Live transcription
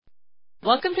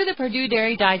Welcome to the Purdue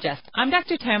Dairy Digest. I'm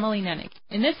Dr. Tamerlee Nennick.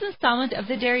 In this installment of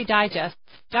the Dairy Digest,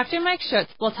 Dr. Mike Schutz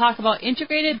will talk about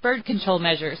integrated bird control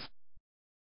measures.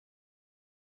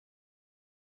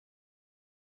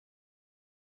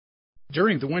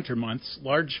 During the winter months,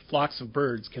 large flocks of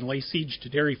birds can lay siege to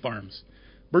dairy farms.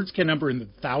 Birds can number in the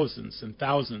thousands and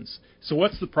thousands. So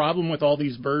what's the problem with all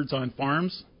these birds on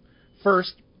farms?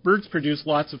 First, birds produce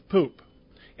lots of poop.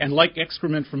 And like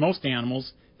excrement for most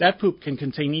animals, that poop can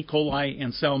contain E. coli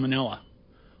and salmonella.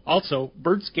 Also,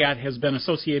 bird scat has been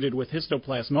associated with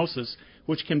histoplasmosis,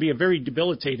 which can be a very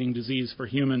debilitating disease for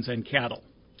humans and cattle.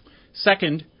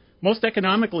 Second, most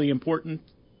economically important,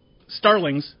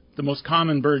 starlings, the most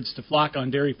common birds to flock on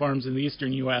dairy farms in the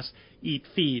eastern U.S., eat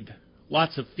feed,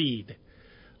 lots of feed.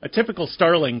 A typical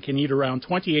starling can eat around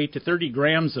 28 to 30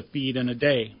 grams of feed in a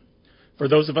day. For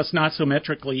those of us not so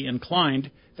metrically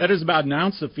inclined, that is about an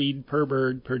ounce of feed per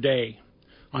bird per day.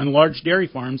 On large dairy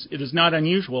farms, it is not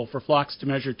unusual for flocks to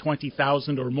measure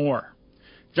 20,000 or more.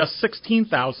 Just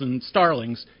 16,000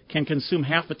 starlings can consume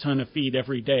half a ton of feed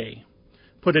every day.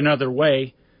 Put another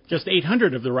way, just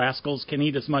 800 of the rascals can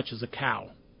eat as much as a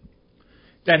cow.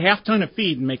 That half ton of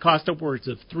feed may cost upwards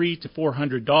of $300 to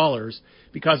 $400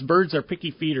 because birds are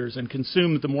picky feeders and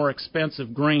consume the more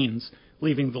expensive grains,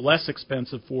 leaving the less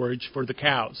expensive forage for the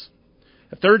cows.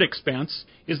 A third expense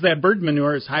is that bird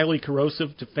manure is highly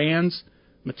corrosive to fans,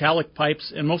 metallic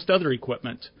pipes, and most other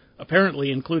equipment,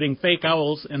 apparently including fake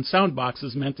owls and sound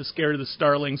boxes meant to scare the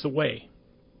starlings away.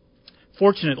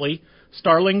 Fortunately,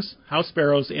 starlings, house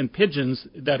sparrows, and pigeons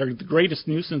that are the greatest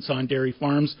nuisance on dairy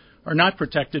farms are not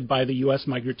protected by the U.S.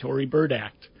 Migratory Bird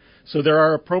Act, so there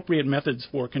are appropriate methods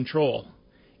for control.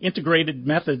 Integrated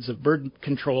methods of bird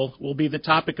control will be the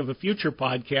topic of a future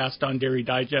podcast on Dairy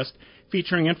Digest,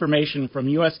 featuring information from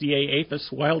USDA APHIS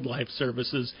Wildlife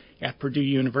Services at Purdue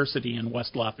University in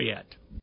West Lafayette.